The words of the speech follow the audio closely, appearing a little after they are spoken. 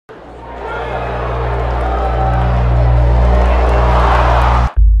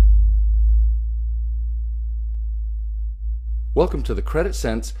Welcome to the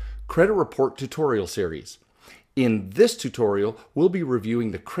CreditSense Credit Report tutorial series. In this tutorial, we'll be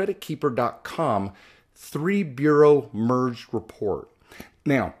reviewing the CreditKeeper.com 3-bureau merged report.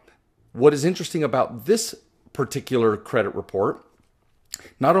 Now, what is interesting about this particular credit report,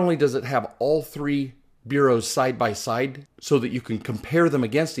 not only does it have all three bureaus side by side so that you can compare them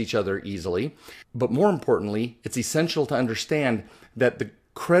against each other easily, but more importantly, it's essential to understand that the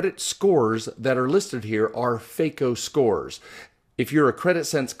credit scores that are listed here are FACO scores. If you're a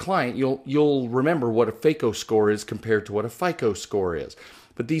CreditSense client, you'll remember what a FACO score is compared to what a FICO score is.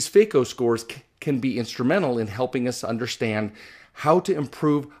 But these FACO scores can be instrumental in helping us understand how to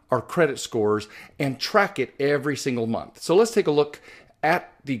improve our credit scores and track it every single month. So let's take a look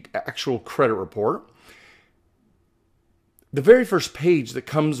at the actual credit report. The very first page that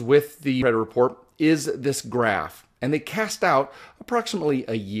comes with the credit report is this graph, and they cast out approximately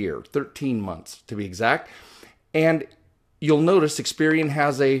a year, 13 months to be exact. And you'll notice Experian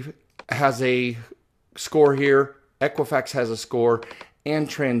has a score here, Equifax has a score, and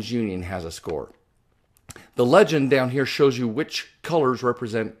TransUnion has a score. The legend down here shows you which colors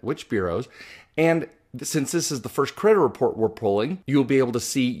represent which bureaus, and since this is the first credit report we're pulling, you'll be able to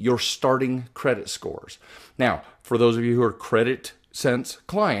see your starting credit scores. Now, for those of you who are CreditSense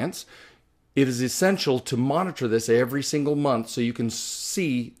clients, it is essential to monitor this every single month so you can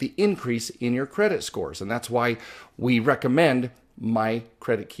see the increase in your credit scores. And that's why we recommend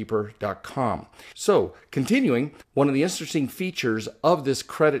mycreditkeeper.com. So, continuing, one of the interesting features of this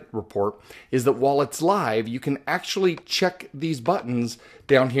credit report is that while it's live, you can actually check these buttons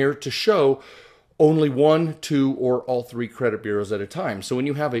down here to show only one, two, or all three credit bureaus at a time. So when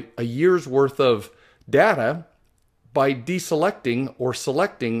you have a year's worth of data, by deselecting or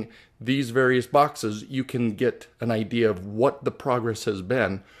selecting these various boxes, you can get an idea of what the progress has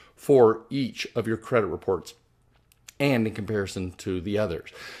been for each of your credit reports and in comparison to the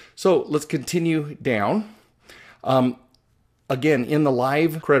others. So let's continue down. Again, in the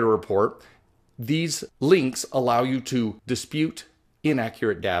live credit report, these links allow you to dispute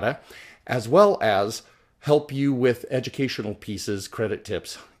inaccurate data, as well as help you with educational pieces, credit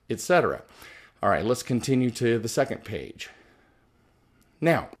tips, etc. All right, let's continue to the second page.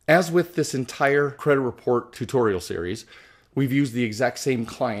 Now, as with this entire credit report tutorial series, we've used the exact same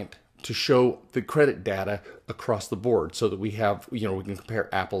client to show the credit data across the board so that we have, we can compare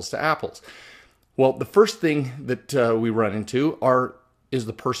apples to apples. Well, the first thing that we run into is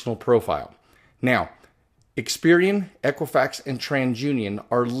the personal profile. Now, Experian, Equifax, and TransUnion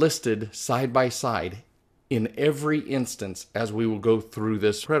are listed side by side in every instance as we will go through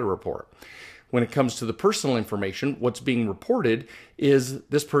this credit report. When it comes to the personal information, what's being reported is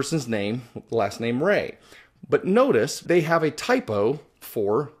this person's name, last name Ray. But notice they have a typo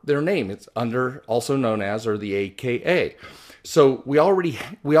for their name. It's under, also known as, or the AKA. So we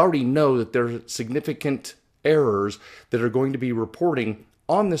already know that there are significant errors that are going to be reporting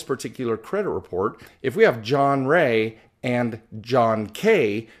on this particular credit report. If we have John Ray and John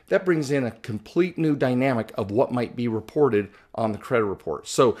K, that brings in a complete new dynamic of what might be reported on the credit report.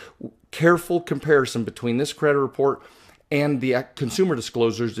 So careful comparison between this credit report and the consumer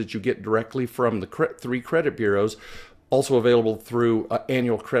disclosures that you get directly from the three credit bureaus, also available through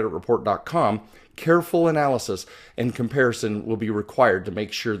annualcreditreport.com. Careful analysis and comparison will be required to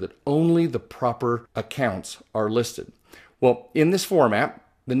make sure that only the proper accounts are listed. Well, in this format,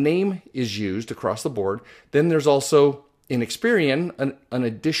 the name is used across the board. Then there's also, in Experian, an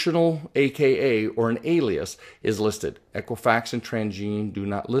additional AKA or an alias is listed. Equifax and TransUnion do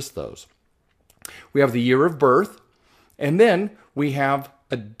not list those. We have the year of birth, and then we have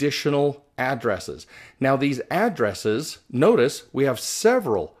additional addresses. Now these addresses, notice we have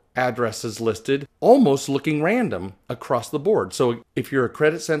several addresses listed, almost looking random across the board. So if you're a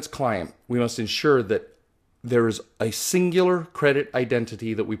CreditSense client, we must ensure that there is a singular credit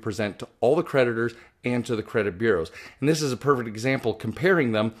identity that we present to all the creditors and to the credit bureaus. And this is a perfect example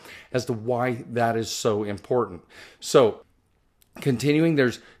comparing them as to why that is so important. So continuing,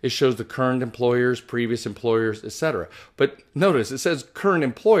 it shows the current employers, previous employers, etc. But notice it says current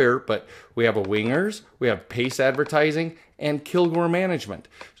employer, but we have a Wingers, we have Pace Advertising, and Kilgore Management.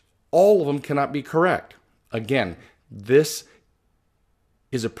 All of them cannot be correct. Again, this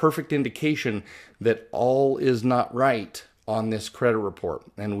is a perfect indication that all is not right on this credit report,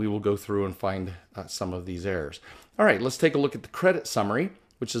 and we will go through and find some of these errors. All right, let's take a look at the credit summary,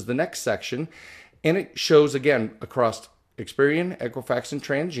 which is the next section, and it shows again across Experian, Equifax, and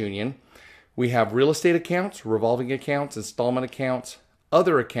TransUnion. We have real estate accounts, revolving accounts, installment accounts,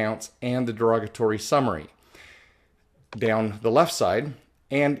 other accounts, and the derogatory summary down the left side.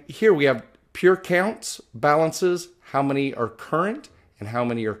 And here we have pure counts, balances, how many are current and how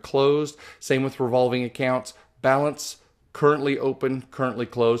many are closed. Same with revolving accounts. Balance, currently open, currently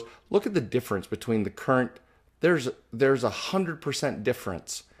closed. Look at the difference between the current. There's 100%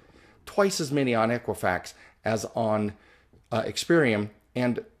 difference. Twice as many on Equifax as on Experian,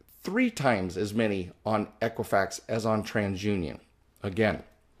 and 3 times as many on Equifax as on TransUnion. Again,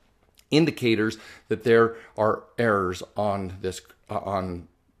 indicators that there are errors on this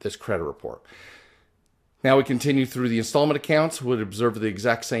credit report. Now we continue through the installment accounts, would observe the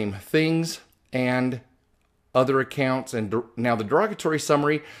exact same things, and other accounts. And now the derogatory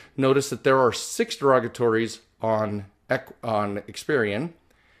summary, notice that there are 6 derogatories on Experian,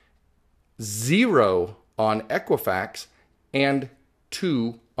 0 on Equifax, and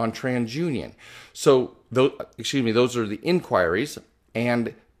 2 on TransUnion. So those are the inquiries,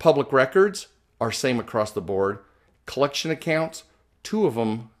 and public records are same across the board. Collection accounts, 2 of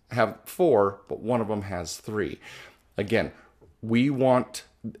them have 4, but 1 of them has 3. Again, we want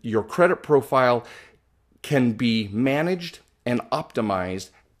your credit profile can be managed and optimized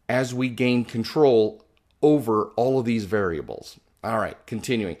as we gain control over all of these variables. All right,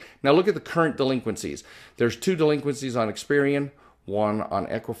 continuing. Now look at the current delinquencies. There's 2 delinquencies on Experian, 1 on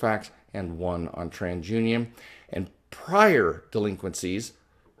Equifax, and 1 on TransUnion. And prior delinquencies,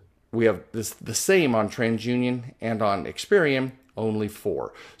 we have the same on TransUnion and on Experian, only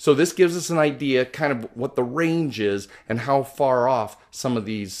 4. So this gives us an idea kind of what the range is and how far off some of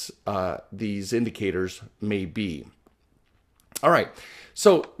these indicators may be. All right,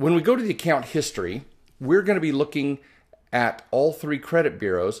 so when we go to the account history, we're going to be looking at all 3 credit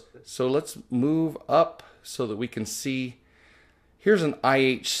bureaus. So let's move up so that we can see. Here's an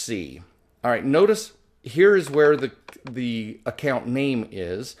IHC. All right, notice here is where the account name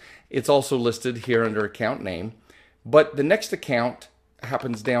is. It's also listed here under account name, but the next account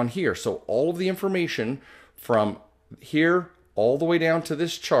happens down here. So all of the information from here all the way down to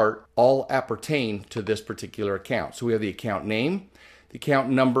this chart all appertain to this particular account. So we have the account name, the account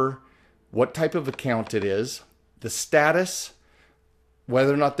number, what type of account it is, the status,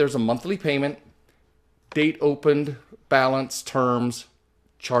 whether or not there's a monthly payment, date opened, balance, terms,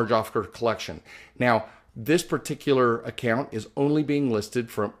 charge off or collection. Now, this particular account is only being listed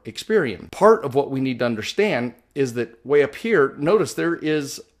from Experian. Part of what we need to understand is that way up here, notice there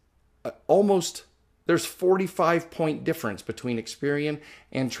is there's 45-point difference between Experian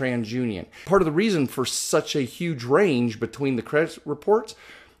and TransUnion. Part of the reason for such a huge range between the credit reports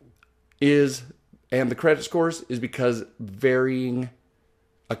and the credit scores is because varying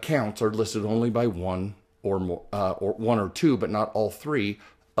accounts are listed only by 1 or more, or 1 or 2, but not all 3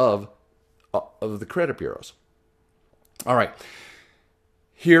 of the credit bureaus. All right,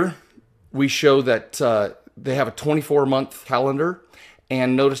 here we show that they have a 24-month calendar,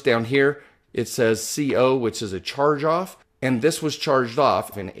 and notice down here it says CO, which is a charge off, and this was charged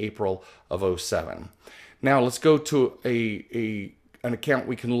off in April of 07. Now let's go to an account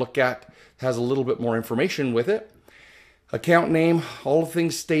we can look at, has a little bit more information with it. Account name, all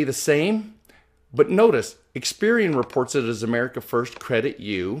things stay the same, but notice Experian reports it as America First Credit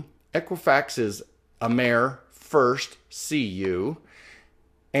U, Equifax is Amer First CU,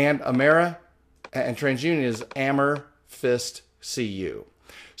 and TransUnion is Amer Fist CU.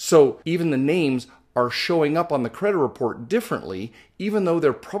 So even the names are showing up on the credit report differently, even though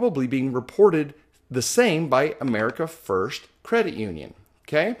they're probably being reported the same by America First Credit Union.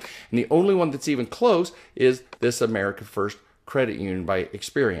 Okay? And the only one that's even close is this America First Credit Union by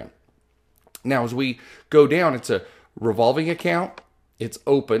Experian. Now, as we go down, it's a revolving account. It's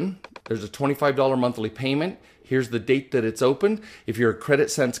open. There's a $25 monthly payment. Here's the date that it's open. If you're a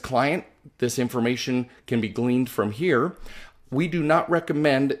CreditSense client, this information can be gleaned from here. We do not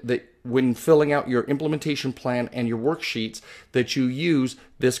recommend that when filling out your implementation plan and your worksheets that you use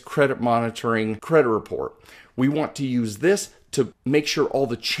this credit monitoring credit report. We want to use this to make sure all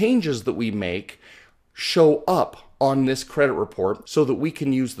the changes that we make show up on this credit report so that we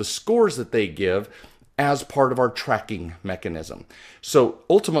can use the scores that they give as part of our tracking mechanism. So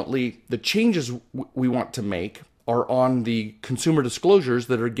ultimately, the changes we want to make are on the consumer disclosures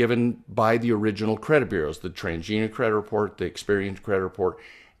that are given by the original credit bureaus, the TransUnion credit report, the Experian credit report,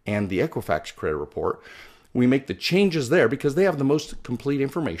 and the Equifax credit report. We make the changes there because they have the most complete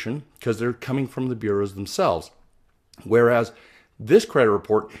information because they're coming from the bureaus themselves. Whereas this credit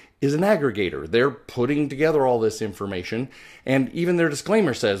report is an aggregator. They're putting together all this information, and even their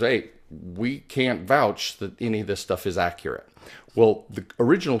disclaimer says, hey, we can't vouch that any of this stuff is accurate. Well, the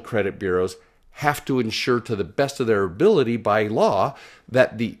original credit bureaus have to ensure to the best of their ability by law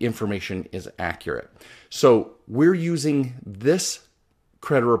that the information is accurate. So we're using this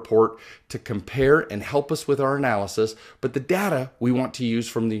credit report to compare and help us with our analysis, but the data we want to use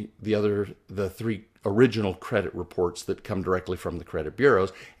from the three original credit reports that come directly from the credit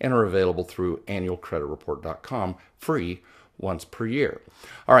bureaus and are available through annualcreditreport.com free once per year.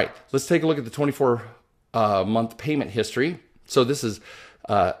 All right, let's take a look at the 24-month payment history. So this is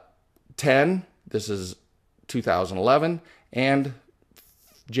 10, this is 2011, and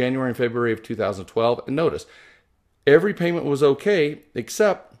January and February of 2012. And notice, every payment was okay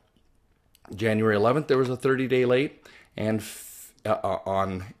except January 11th, there was a 30-day late, and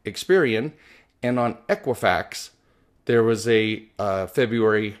on Experian, and on Equifax, there was a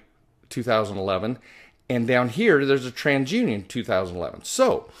February 2011, and down here, there's a TransUnion 2011.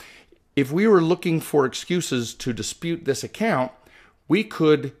 So if we were looking for excuses to dispute this account, we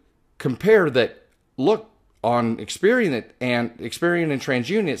could compare that, look, on Experian and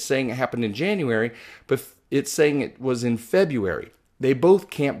TransUnion, it's saying it happened in January, but it's saying it was in February. They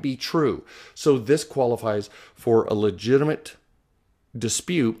both can't be true. So this qualifies for a legitimate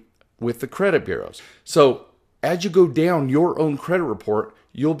dispute with the credit bureaus. So as you go down your own credit report,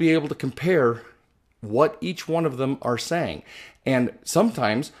 you'll be able to compare what each one of them are saying. And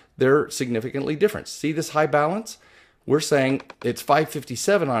sometimes they're significantly different. See this high balance? We're saying it's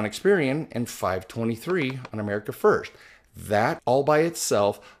 557 on Experian and 523 on America First. That all by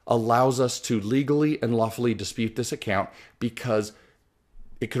itself allows us to legally and lawfully dispute this account because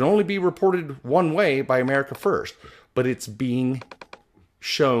it can only be reported one way by America First, but it's being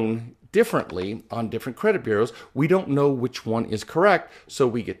shown differently on different credit bureaus. We don't know which one is correct, so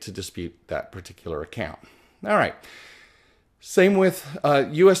we get to dispute that particular account. All right. Same with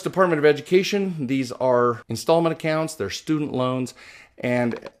U.S. Department of Education. These are installment accounts, they're student loans,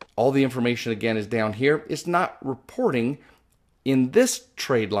 and all the information again is down here. It's not reporting in this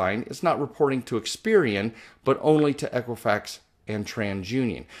trade line, it's not reporting to Experian, but only to Equifax and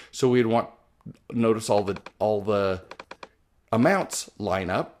TransUnion. So we'd want, notice all the amounts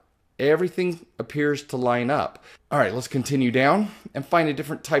line up. Everything appears to line up. All right, let's continue down and find a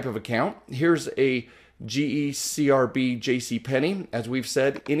different type of account. Here's a GE, CRB, JCPenney. As we've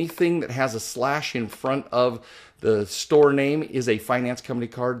said, anything that has a slash in front of the store name is a finance company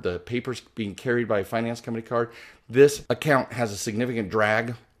card. The paper's being carried by a finance company card. This account has a significant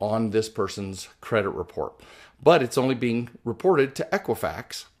drag on this person's credit report, but it's only being reported to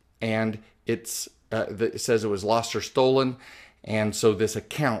Equifax, and it says it was lost or stolen, and so this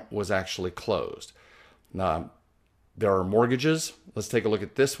account was actually closed. Now, there are mortgages. Let's take a look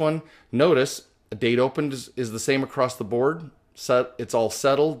at this one. Notice a date opened is the same across the board. It's all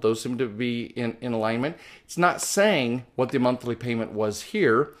settled. Those seem to be in alignment. It's not saying what the monthly payment was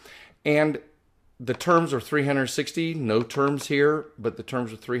here. And the terms are 360, no terms here, but the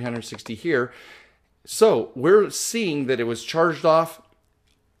terms are 360 here. So we're seeing that it was charged off.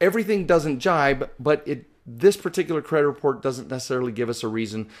 Everything doesn't jibe, but this particular credit report doesn't necessarily give us a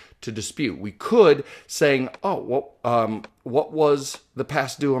reason to dispute. We could saying, oh, well, what was the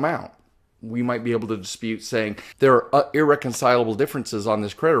past due amount? We might be able to dispute saying there are irreconcilable differences on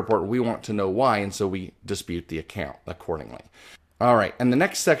this credit report. We want to know why, and so we dispute the account accordingly. All right, and the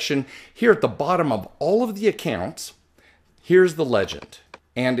next section here at the bottom of all of the accounts, here's the legend.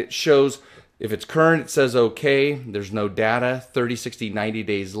 And it shows if it's current, it says okay, there's no data, 30, 60, 90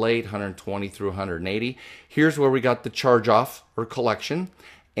 days late, 120 through 180. Here's where we got the charge off or collection,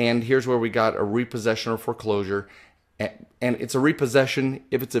 and here's where we got a repossession or foreclosure. And it's a repossession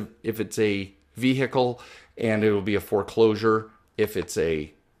if it's a vehicle, and it will be a foreclosure if it's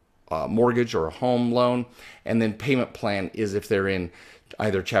a mortgage or a home loan. And then payment plan is if they're in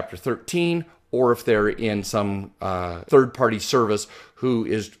either Chapter 13 or if they're in some third-party service who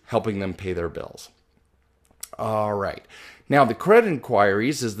is helping them pay their bills. All right. Now, the credit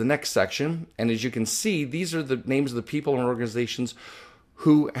inquiries is the next section. And as you can see, these are the names of the people and organizations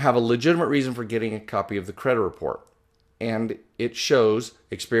who have a legitimate reason for getting a copy of the credit report. And it shows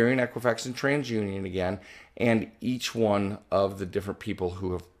Experian, Equifax, and TransUnion again, and each one of the different people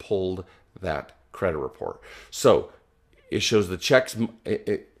who have pulled that credit report. So it shows the checks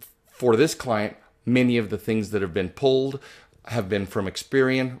for this client. Many of the things that have been pulled have been from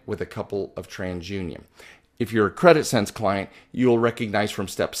Experian with a couple of TransUnion. If you're a CreditSense client, you'll recognize from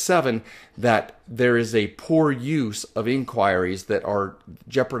step 7 that there is a poor use of inquiries that are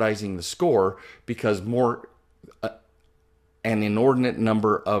jeopardizing the score because an inordinate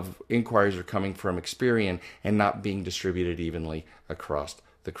number of inquiries are coming from Experian and not being distributed evenly across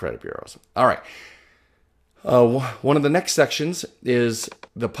the credit bureaus. All right. One of the next sections is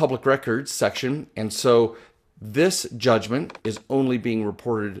the public records section. And so this judgment is only being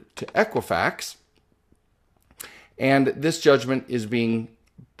reported to Equifax. And this judgment is being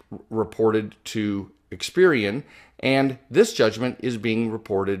reported to Experian, and this judgment is being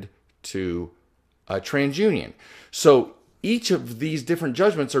reported to TransUnion. So each of these different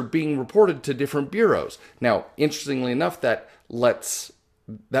judgments are being reported to different bureaus. Now, interestingly enough, that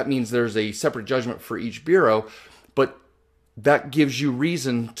means there's a separate judgment for each bureau, but that gives you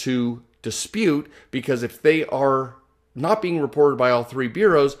reason to dispute, because if they are not being reported by all three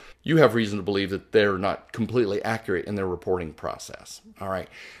bureaus, you have reason to believe that they're not completely accurate in their reporting process. All right.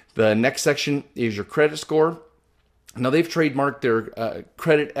 The next section is your credit score. Now, they've trademarked their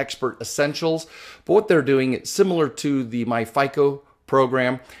Credit Expert Essentials, but what they're doing, it's similar to the MyFICO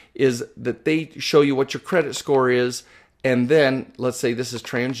program, is that they show you what your credit score is, and then, let's say this is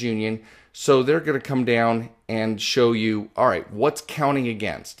TransUnion, so they're going to come down and show you, all right, what's counting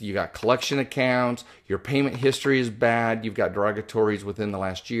against? You got collection accounts, your payment history is bad, you've got derogatories within the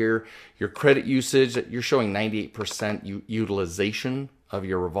last year, your credit usage, you're showing 98% utilization of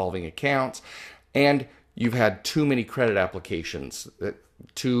your revolving accounts, and you've had too many credit applications,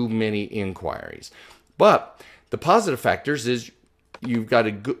 too many inquiries. But the positive factors is you've got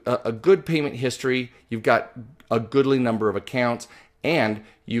a good payment history, you've got a goodly number of accounts, and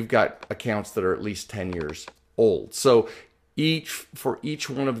you've got accounts that are at least 10 years old. So for each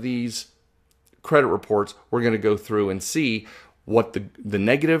one of these credit reports, we're going to go through and see what the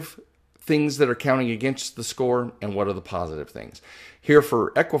negative things that are counting against the score and what are the positive things. Here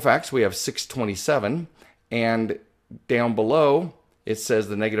for Equifax, we have 627, and down below it says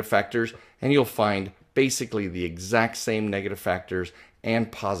the negative factors, and you'll find basically the exact same negative factors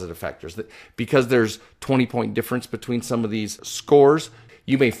and positive factors. Because there's 20-point difference between some of these scores,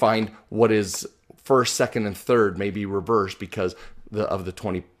 you may find what is first, second, and third may be reversed because of the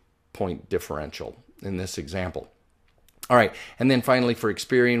 20-point differential in this example. All right, and then finally for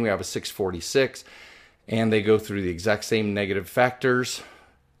Experian, we have a 646, and they go through the exact same negative factors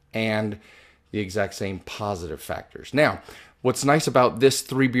and the exact same positive factors. Now, what's nice about this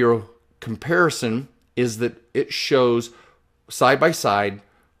three-bureau comparison is that it shows side by side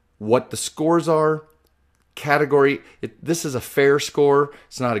what the scores are, category. This is a fair score.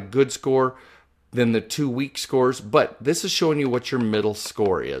 It's not a good score than the 2 weak scores, but this is showing you what your middle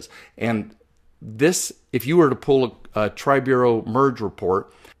score is. And this, if you were to pull a tri-bureau merge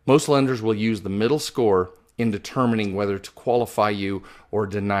report, most lenders will use the middle score in determining whether to qualify you or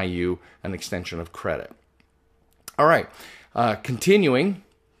deny you an extension of credit. All right, continuing.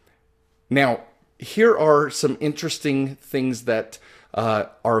 Now, here are some interesting things that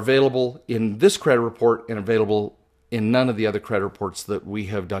are available in this credit report and available in none of the other credit reports that we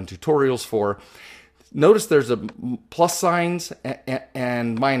have done tutorials for. Notice there's a plus signs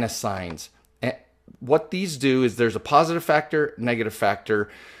and minus signs. What these do is there's a positive factor, negative factor,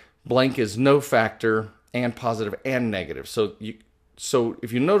 blank is no factor, and positive and negative. So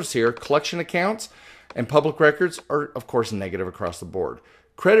if you notice here, collection accounts and public records are, of course, negative across the board.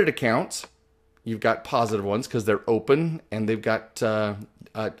 Credit accounts, you've got positive ones because they're open and they've got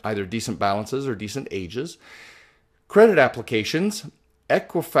either decent balances or decent ages. Credit applications,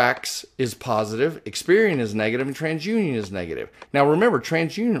 Equifax is positive, Experian is negative, and TransUnion is negative. Now remember,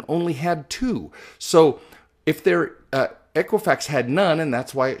 TransUnion only had 2. So if Equifax had none, and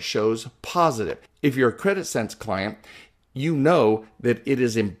that's why it shows positive. If you're a CreditSense client, you know that it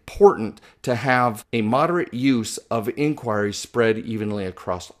is important to have a moderate use of inquiries spread evenly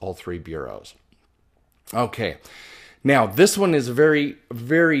across all 3 bureaus. Okay, now this one is a very,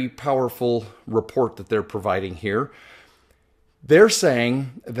 very powerful report that they're providing here. They're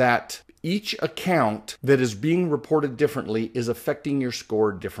saying that each account that is being reported differently is affecting your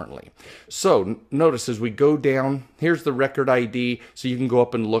score differently. So notice as we go down, here's the record ID, so you can go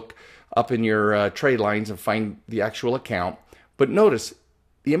up and look up in your trade lines and find the actual account. But notice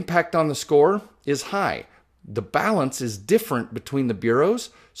the impact on the score is high. The balance is different between the bureaus,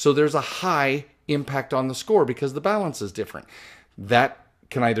 so there's a high impact on the score because the balance is different. That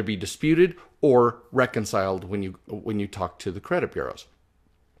can either be disputed or reconciled when you talk to the credit bureaus.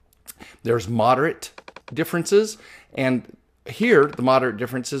 There's moderate differences, and here the moderate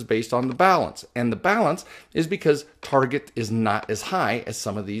difference is based on the balance, and the balance is because target is not as high as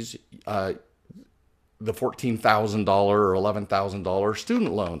some of these the $14,000 or $11,000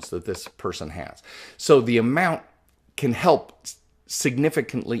 student loans that this person has. So the amount can help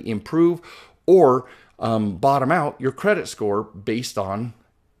significantly improve or bottom out your credit score based on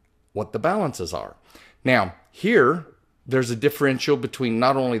what the balances are. Now, here, there's a differential between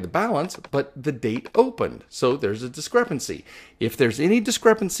not only the balance, but the date opened. So there's a discrepancy. If there's any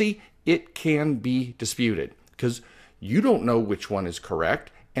discrepancy, it can be disputed because you don't know which one is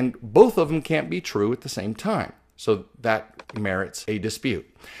correct, and both of them can't be true at the same time. So that merits a dispute.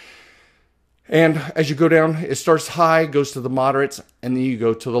 And as you go down, it starts high, goes to the moderates, and then you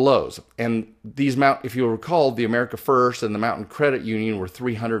go to the lows. And these if you'll recall, the America First and the Mountain Credit Union were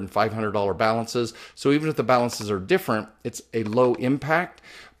 $300 and $500 balances. So even if the balances are different, it's a low impact,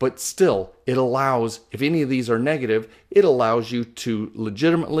 but still it allows, if any of these are negative, it allows you to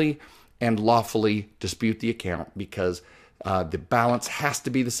legitimately and lawfully dispute the account because the balance has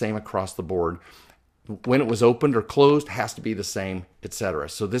to be the same across the board. When it was opened or closed has to be the same, etc.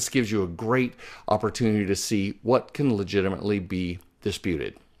 So this gives you a great opportunity to see what can legitimately be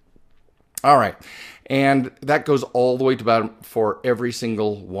disputed. All right, and that goes all the way to bottom for every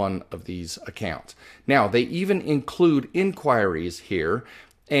single one of these accounts. Now, they even include inquiries here,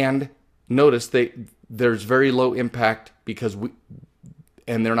 and notice there's very low impact because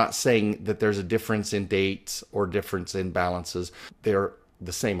and they're not saying that there's a difference in dates or difference in balances. They're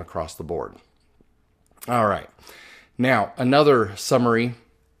the same across the board. All right. Now, another summary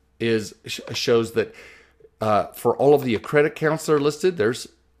shows that for all of the credit accounts that are listed, there's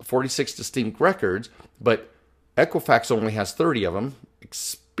 46 distinct records, but Equifax only has 30 of them,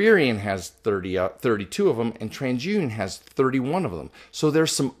 Experian has 32 of them, and TransUnion has 31 of them. So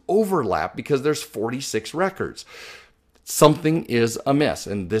there's some overlap because there's 46 records. Something is amiss,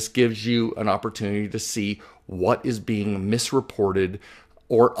 and this gives you an opportunity to see what is being misreported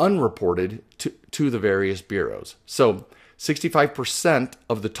or unreported to the various bureaus. So 65%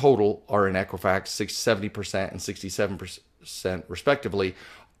 of the total are in Equifax, 70% and 67% respectively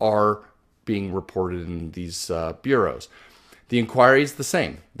are being reported in these bureaus. The inquiry is the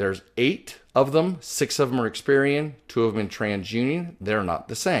same. There's 8 of them, 6 of them are Experian, 2 of them in TransUnion. They're not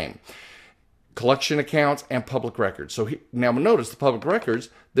the same. Collection accounts and public records. So now notice the public records,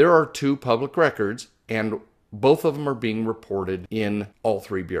 there are 2 public records, and both of them are being reported in all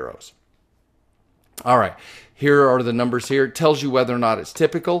 3 bureaus. All right, here are the numbers here. It tells you whether or not it's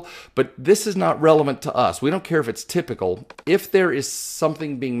typical, but this is not relevant to us. We don't care if it's typical. If there is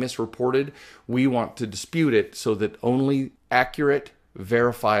something being misreported, we want to dispute it so that only accurate,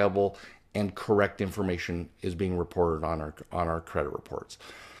 verifiable, and correct information is being reported on our credit reports.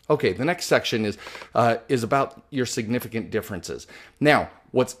 Okay, the next section is about your significant differences. Now,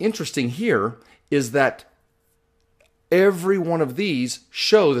 what's interesting here is that every one of these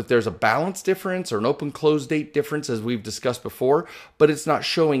show that there's a balance difference or an open close date difference, as we've discussed before, but it's not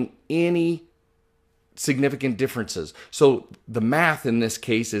showing any significant differences. So the math in this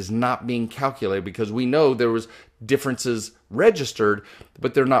case is not being calculated because we know there was differences registered,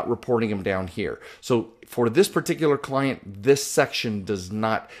 but they're not reporting them down here. So for this particular client, this section does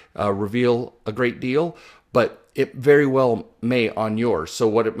not reveal a great deal, but it very well may on yours. So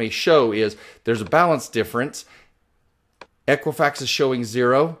what it may show is there's a balance difference. Equifax is showing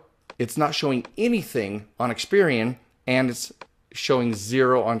 0. It's not showing anything on Experian, and it's showing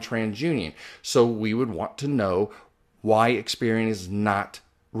 0 on TransUnion. So we would want to know why Experian is not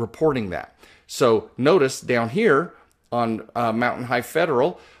reporting that. So notice down here on Mountain High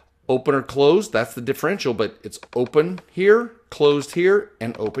Federal, open or closed, that's the differential, but it's open here, closed here,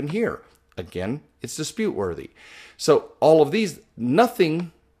 and open here. Again, it's dispute worthy. So all of these,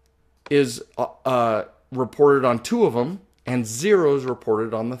 nothing is reported on 2 of them, and 0 is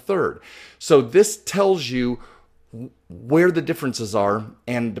reported on the 3rd. So this tells you where the differences are,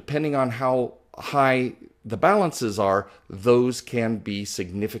 and depending on how high the balances are, those can be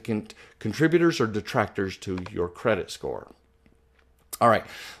significant contributors or detractors to your credit score. All right,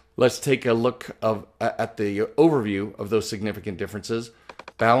 let's take a look at the overview of those significant differences.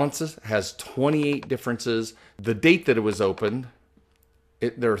 Balances has 28 differences. The date that it was opened,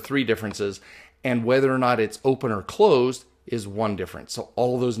 there are 3 differences, and whether or not it's open or closed is 1 difference. So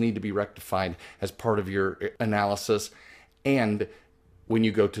all of those need to be rectified as part of your analysis and when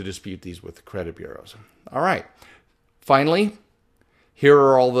you go to dispute these with the credit bureaus. All right. Finally, here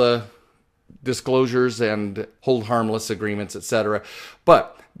are all the disclosures and hold harmless agreements, etc.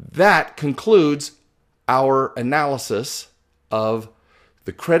 But that concludes our analysis of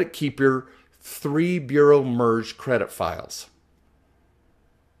the Credit Keeper 3 bureau merged credit files.